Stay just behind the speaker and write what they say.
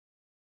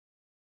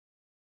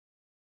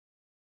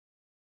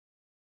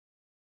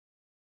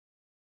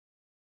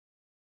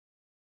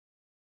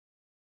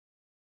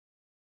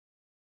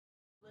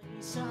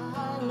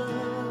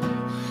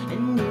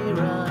And here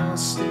I'll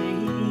stay.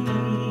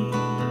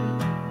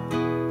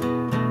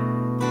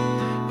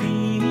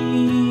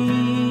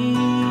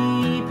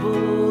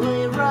 People,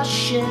 they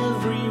rush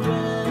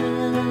everywhere,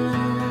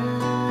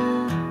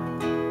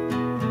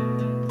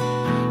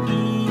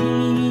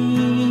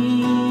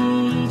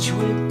 each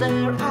with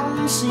their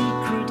own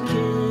secret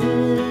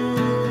care.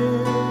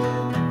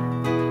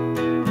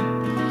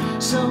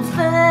 So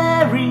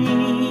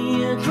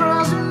ferry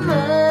across the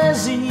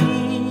Mersey,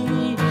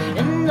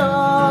 and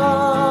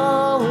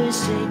always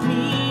take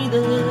me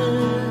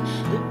there,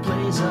 the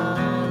place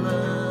I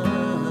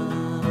love.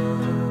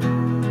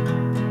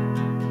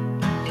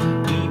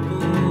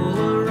 People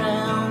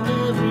around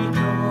every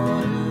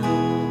corner,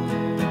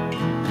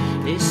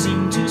 they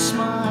seem to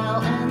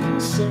smile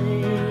and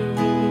say,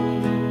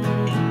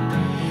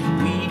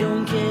 we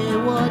don't care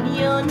what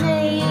your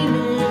name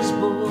is,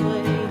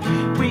 boy,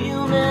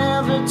 we'll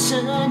never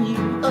turn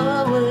you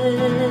away.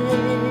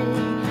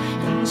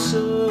 And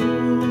so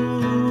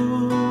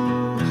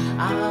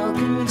I'll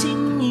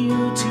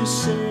continue to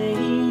say,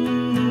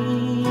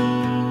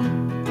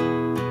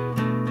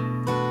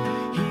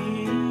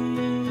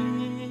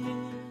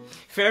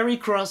 Ferry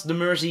Cross The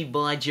Mersey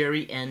by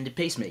Gerry and the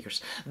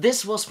Pacemakers.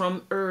 This was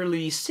from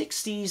early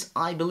 60s,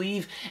 I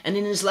believe, and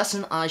in this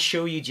lesson I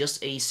show you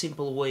just a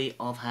simple way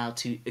of how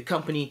to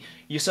accompany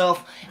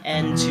yourself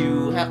and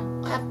to have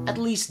at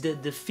least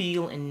the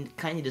feel and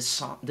kind of the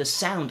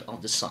sound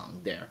of the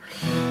song there.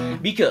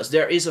 Because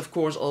there is of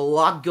course a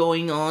lot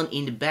going on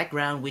in the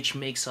background which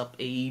makes up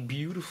a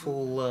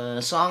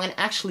beautiful song, and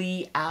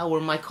actually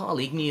my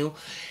colleague Neil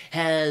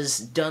has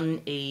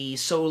done a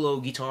solo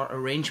guitar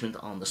arrangement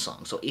on the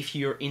song. So if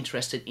you're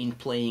interested in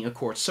playing a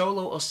chord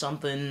solo or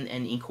something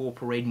and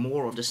incorporate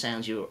more of the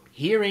sounds you're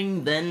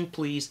hearing, then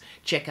please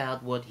check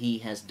out what he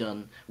has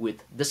done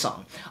with the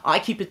song. I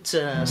keep it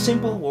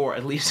simple, or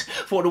at least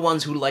for the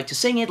ones who like to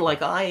sing it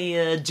like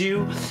I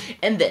do.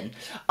 And then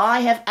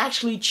I have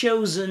actually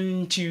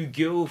chosen to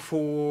go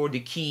for the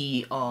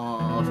key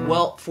of,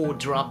 well, for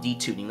drop D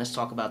tuning. Let's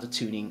talk about the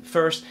tuning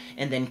first,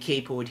 and then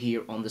capo it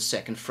here on the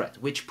 2nd fret,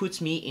 which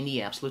puts me in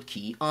the absolute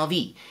key of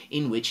E,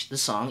 in which the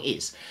song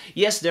is.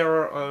 Yes,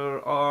 there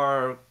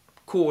are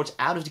chords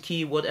out of the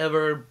key,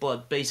 whatever,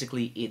 but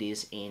basically it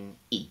is in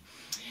E.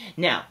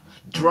 Now,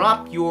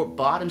 drop your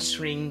bottom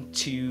string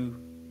to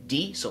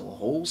D, so a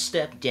whole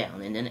step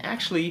down, and then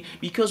actually,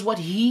 because what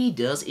he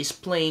does is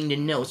playing the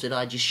notes that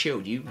I just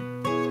showed you,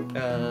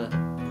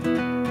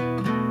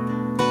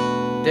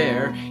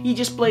 there, he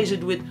just plays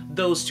it with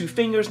those 2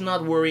 fingers,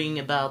 not worrying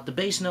about the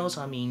bass notes.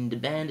 I mean, the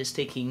band is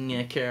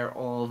taking care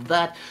of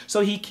that, so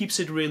he keeps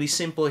it really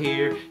simple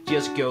here,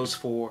 just goes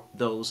for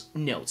those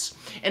notes.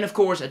 And of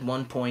course, at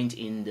one point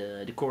in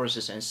the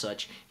choruses and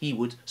such, he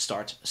would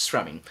start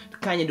strumming,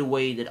 kind of the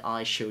way that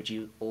I showed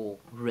you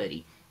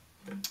already.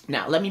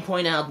 Now, let me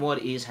point out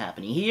what is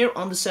happening. Here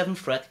on the 7th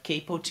fret,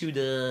 capo to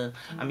the,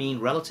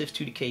 relative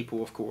to the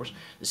capo, of course,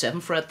 the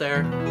 7th fret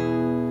there,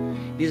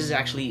 this is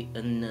actually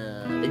a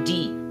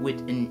D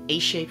with an A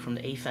shape from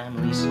the A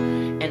families,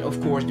 and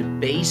of course the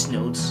bass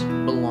notes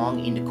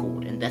belong in the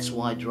chord, and that's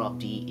why drop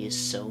D is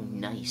so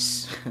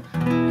nice,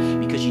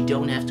 because you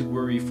don't have to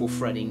worry for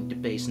fretting the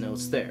bass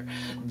notes there.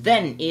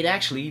 Then it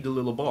actually, the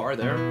little bar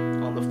there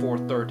on the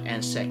 4th, 3rd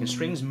and 2nd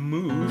strings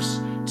moves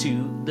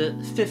to the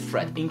 5th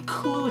fret,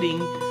 including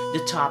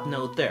the top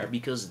note there,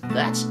 because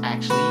that's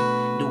actually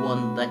the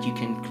one that you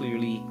can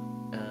clearly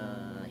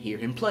hear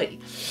him play,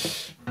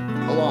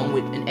 along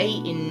with an A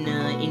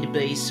in the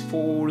bass.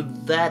 For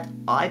that,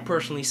 I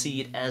personally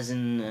see it as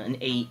an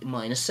A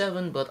minus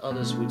 7, but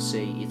others would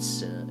say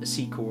it's a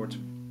C chord.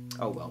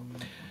 Oh well.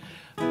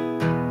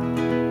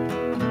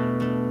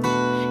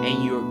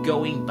 And you're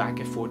going back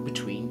and forth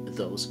between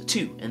those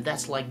 2, and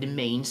that's like the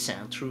main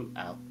sound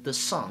throughout the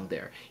song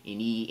there, in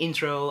the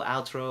intro,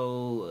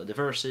 outro, the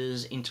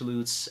verses,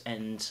 interludes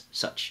and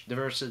such. The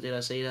verses, did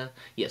I say that?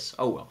 Yes,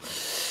 oh well.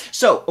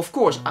 So of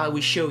course I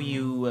will show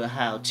you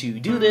how to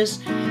do this.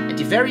 At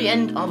the very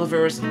end of a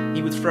verse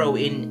he would throw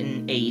in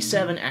an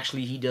A7.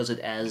 Actually he does it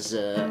as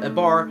a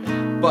bar,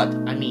 but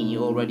I mean,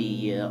 you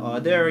already are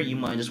there, you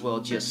might as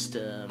well just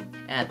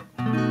add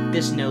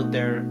this note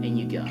there and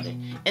you got it.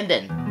 And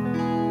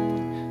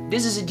then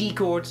this is a D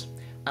chord.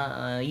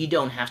 You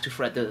don't have to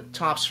fret the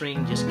top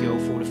string, just go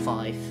for the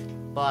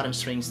 5 bottom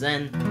strings,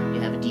 then you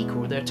have a D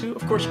chord there too.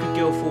 Of course you could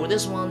go for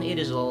this one, it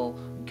is all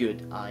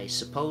good, I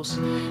suppose.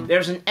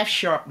 There's an F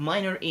sharp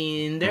minor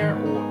in there,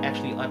 or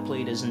actually I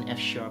played as an F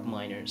sharp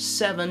minor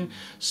 7,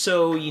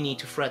 so you need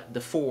to fret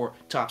the 4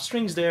 top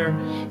strings there,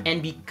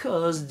 and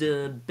because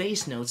the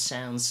bass note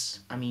sounds,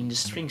 the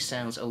string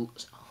sounds a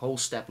whole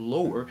step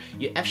lower,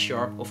 your F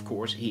sharp, of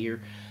course,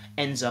 here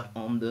ends up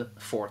on the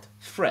 4th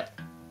fret.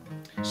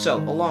 So,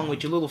 along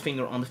with your little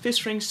finger on the 5th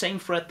string, same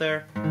fret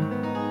there,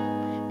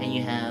 and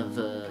you have,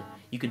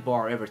 you could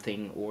bar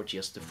everything, or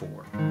just the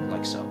 4,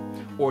 like so.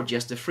 Or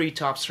just the 3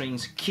 top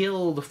strings,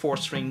 kill the 4th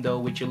string though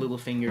with your little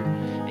finger,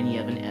 and you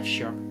have an F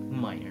sharp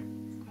minor.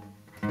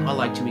 I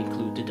like to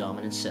include the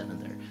dominant 7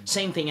 there.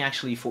 Same thing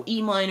actually for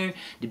E minor.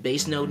 The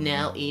bass note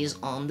now is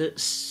on the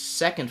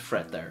 2nd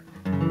fret there.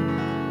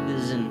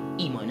 This is an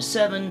E minor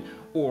 7,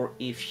 or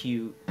if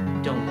you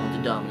don't want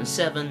the dominant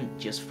 7,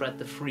 just fret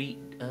the 3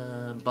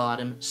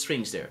 bottom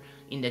strings there.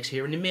 Index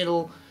here in the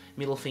middle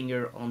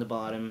finger on the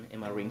bottom,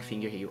 and my ring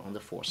finger here on the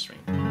 4th string,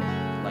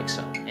 like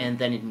so. And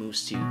then it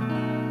moves to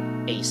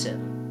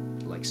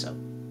A7, like so.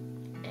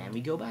 And we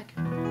go back.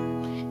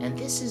 And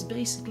this is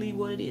basically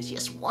what it is.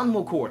 Yes, one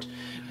more chord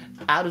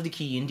out of the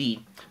key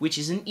indeed, which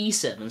is an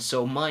E7,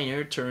 so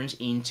minor turns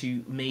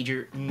into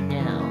major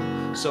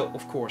now. So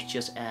of course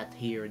just add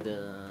here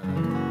the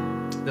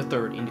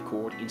 3rd in the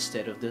chord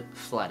instead of the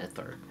flatted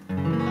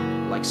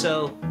 3rd, like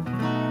so.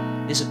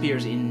 This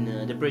appears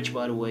in the bridge,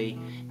 by the way,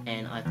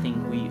 and I think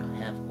we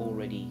have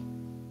already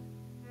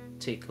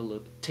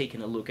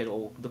taken a look at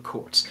all the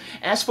chords.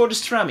 As for the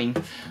strumming,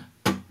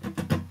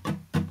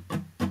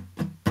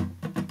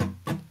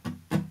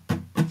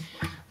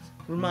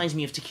 reminds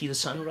me of Tequila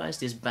Sunrise,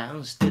 this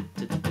bounce.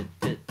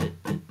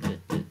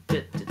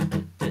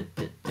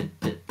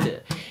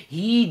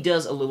 He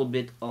does a little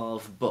bit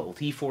of both.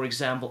 He, for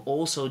example,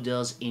 also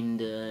does in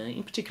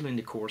particular in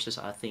the choruses,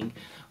 I think,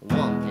 1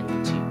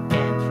 and 2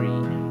 and 3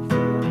 and 4,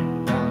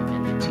 1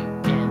 and 2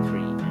 and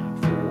 3 and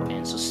 4,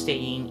 and so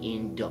staying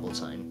in double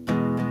time.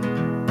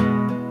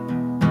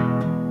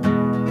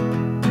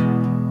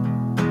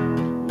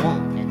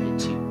 1 and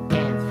 2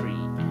 and 3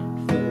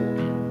 and 4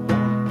 and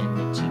 1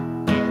 and 2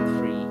 and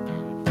 3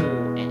 and 4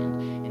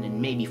 and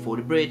then maybe for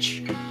the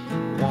bridge,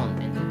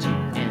 1 and 2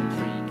 and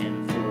 3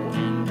 and 4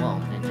 and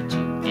 1 and 2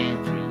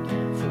 and 3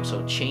 and 4.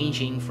 So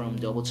changing from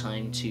double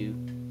time to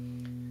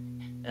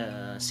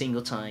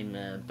single time,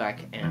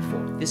 back and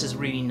forth. This is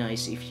really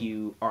nice if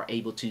you are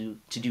able to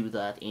do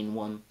that in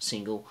one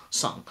single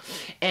song.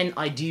 And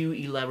I do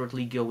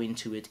elaborately go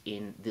into it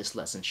in this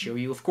lesson. Show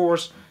you, of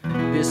course,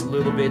 this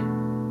little bit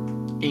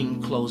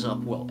in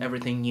close-up. Well,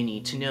 everything you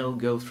need to know,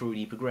 go through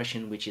the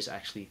progression, which is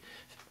actually,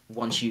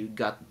 once you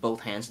got both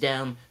hands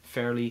down,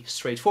 fairly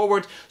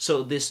straightforward.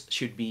 So this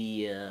should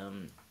be,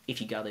 if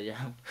you got it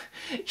down,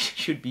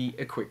 should be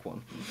a quick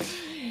one.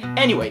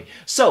 Anyway,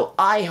 so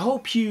I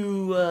hope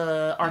you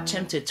are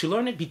tempted to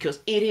learn it, because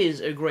it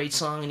is a great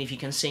song, and if you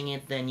can sing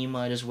it, then you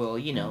might as well,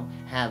 you know,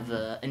 have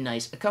a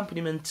nice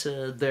accompaniment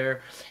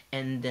there,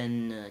 and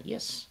then,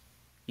 yes,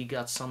 you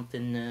got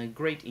something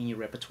great in your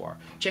repertoire.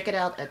 Check it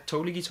out at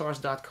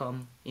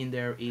totallyguitars.com. In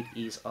there it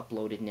is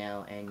uploaded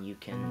now, and you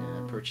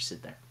can purchase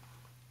it there.